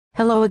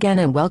Hello again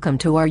and welcome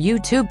to our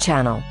YouTube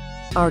channel.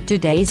 Our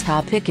today's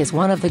topic is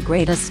one of the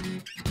greatest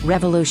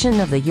revolution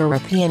of the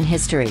European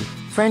history,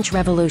 French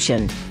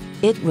Revolution.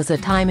 It was a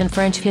time in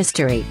French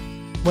history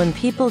when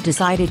people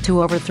decided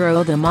to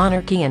overthrow the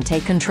monarchy and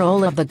take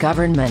control of the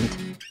government.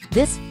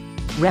 This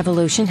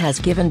revolution has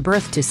given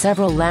birth to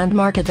several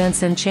landmark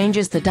events and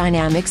changes the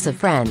dynamics of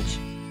French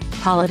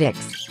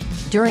politics.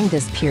 During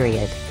this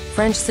period,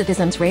 French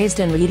citizens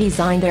raised and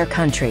redesigned their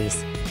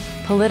country's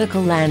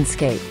political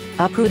landscape,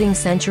 uprooting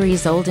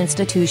centuries-old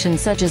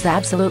institutions such as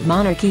absolute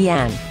monarchy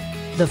and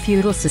the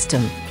feudal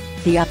system.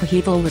 The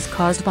upheaval was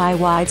caused by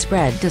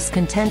widespread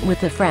discontent with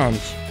the French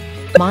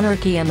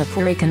monarchy and the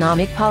poor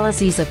economic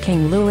policies of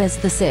King Louis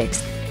VI,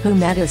 who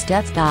met his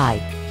death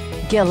by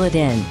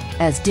guillotine,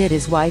 as did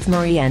his wife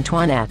Marie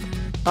Antoinette.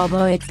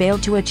 Although it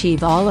failed to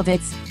achieve all of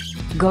its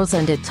goals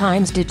and at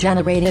times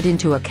degenerated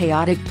into a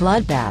chaotic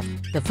bloodbath,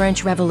 the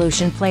French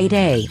Revolution played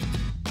a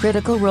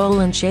critical role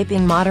in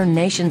shaping modern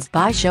nations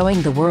by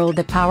showing the world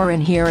the power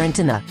inherent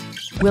in the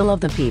will of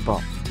the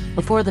people.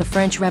 Before the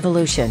French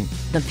Revolution,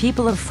 the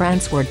people of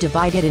France were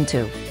divided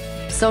into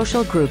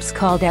social groups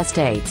called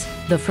estates.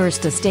 The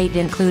first estate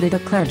included the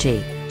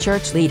clergy,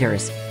 church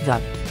leaders,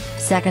 the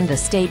second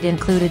estate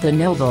included the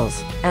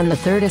nobles, and the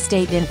third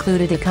estate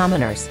included the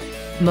commoners.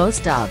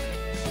 Most of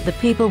the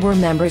people were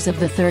members of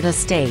the third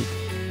estate.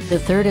 The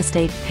third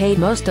estate paid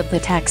most of the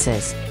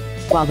taxes,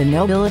 while the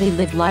nobility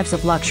lived lives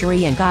of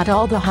luxury and got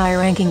all the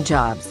high-ranking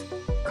jobs.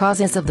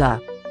 Causes of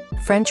the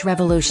French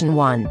Revolution.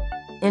 1.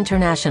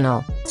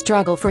 International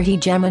struggle for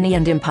hegemony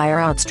and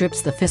empire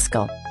outstrips the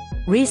fiscal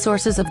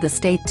resources of the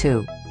state.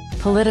 2.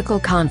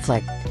 Political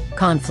conflict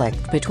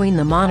between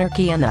the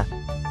monarchy and the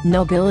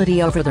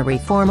nobility over the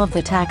reform of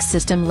the tax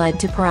system led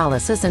to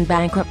paralysis and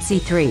bankruptcy.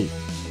 3.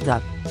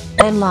 The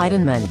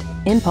Enlightenment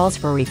impulse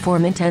for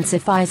reform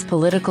intensifies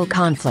political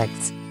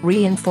conflicts,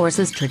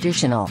 reinforces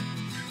traditional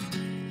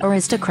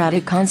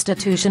aristocratic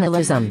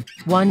constitutionalism,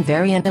 one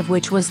variant of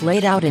which was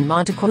laid out in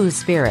Montesquieu's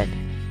Spirit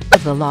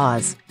of the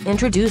Laws,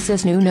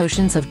 introduces new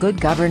notions of good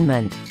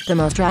government, the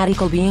most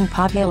radical being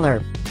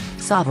popular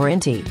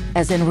sovereignty,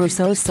 as in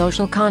Rousseau's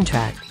Social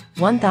Contract,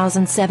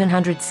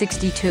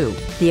 1762,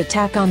 the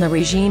attack on the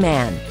regime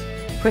and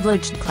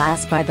privileged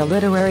class by the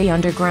literary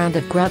underground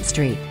of Grub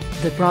Street,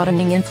 the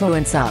broadening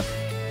influence of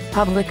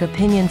public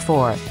opinion.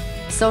 4.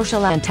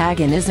 Social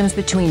antagonisms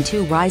between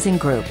two rising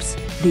groups,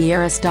 the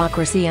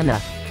aristocracy and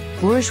the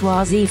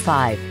bourgeoisie.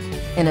 5.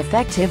 An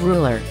effective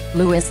ruler,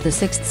 Louis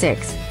VI.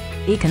 6.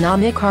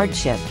 Economic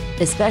hardship,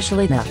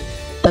 especially the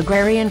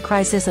agrarian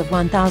crisis of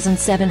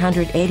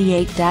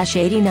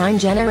 1788-89,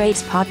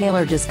 generates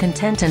popular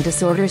discontent and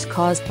disorders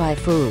caused by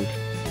food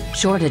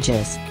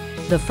shortages.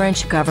 The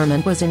French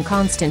government was in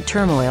constant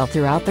turmoil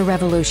throughout the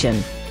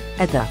revolution.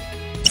 At the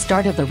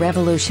start of the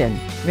revolution,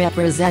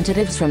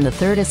 representatives from the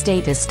Third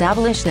Estate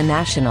established the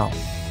National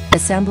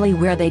Assembly,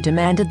 where they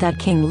demanded that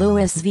King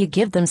Louis V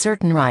give them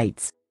certain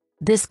rights.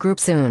 This group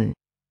soon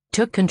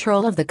took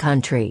control of the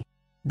country.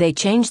 They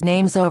changed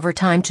names over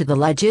time to the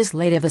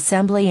Legislative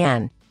Assembly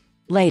and,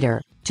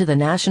 later, to the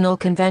National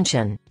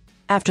Convention.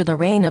 After the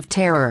Reign of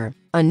Terror,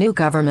 a new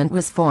government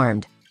was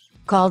formed,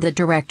 called the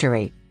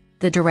Directory.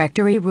 The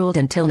Directory ruled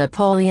until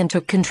Napoleon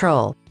took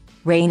control.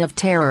 Reign of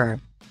Terror,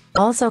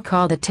 also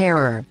called the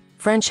Terror,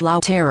 French La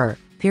Terror,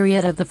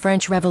 period of the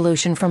French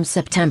Revolution from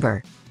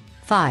September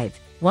 5,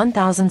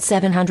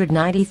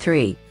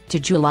 1793, to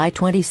July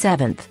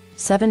 27,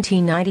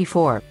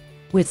 1794,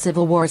 with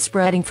civil war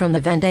spreading from the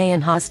Vendée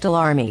hostile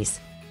armies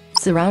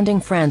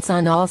surrounding France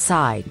on all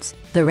sides.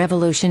 The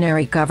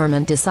revolutionary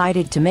government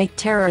decided to make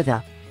terror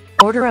the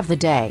order of the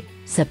day,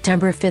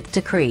 September 5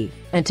 decree,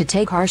 and to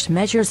take harsh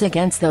measures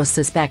against those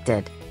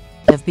suspected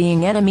of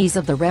being enemies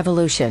of the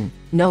revolution,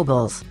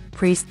 nobles,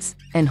 priests,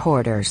 and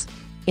hoarders.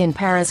 In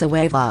Paris, a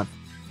wave of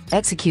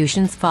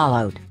executions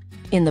followed.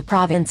 In the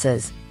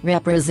provinces,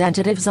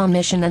 representatives on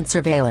mission and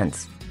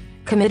surveillance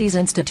committees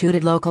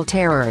instituted local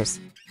terrors.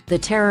 The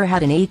terror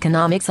had an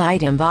economic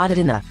side embodied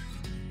in the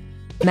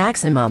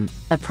maximum,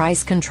 a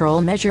price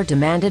control measure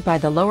demanded by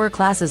the lower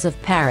classes of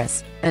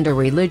Paris, and a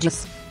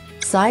religious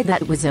side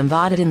that was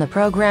embodied in the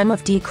program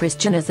of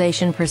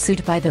de-Christianization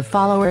pursued by the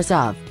followers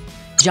of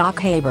Jacques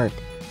Hébert.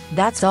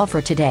 That's all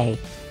for today.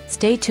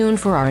 Stay tuned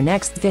for our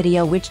next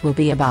video, which will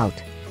be about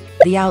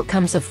the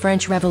outcomes of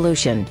French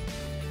Revolution.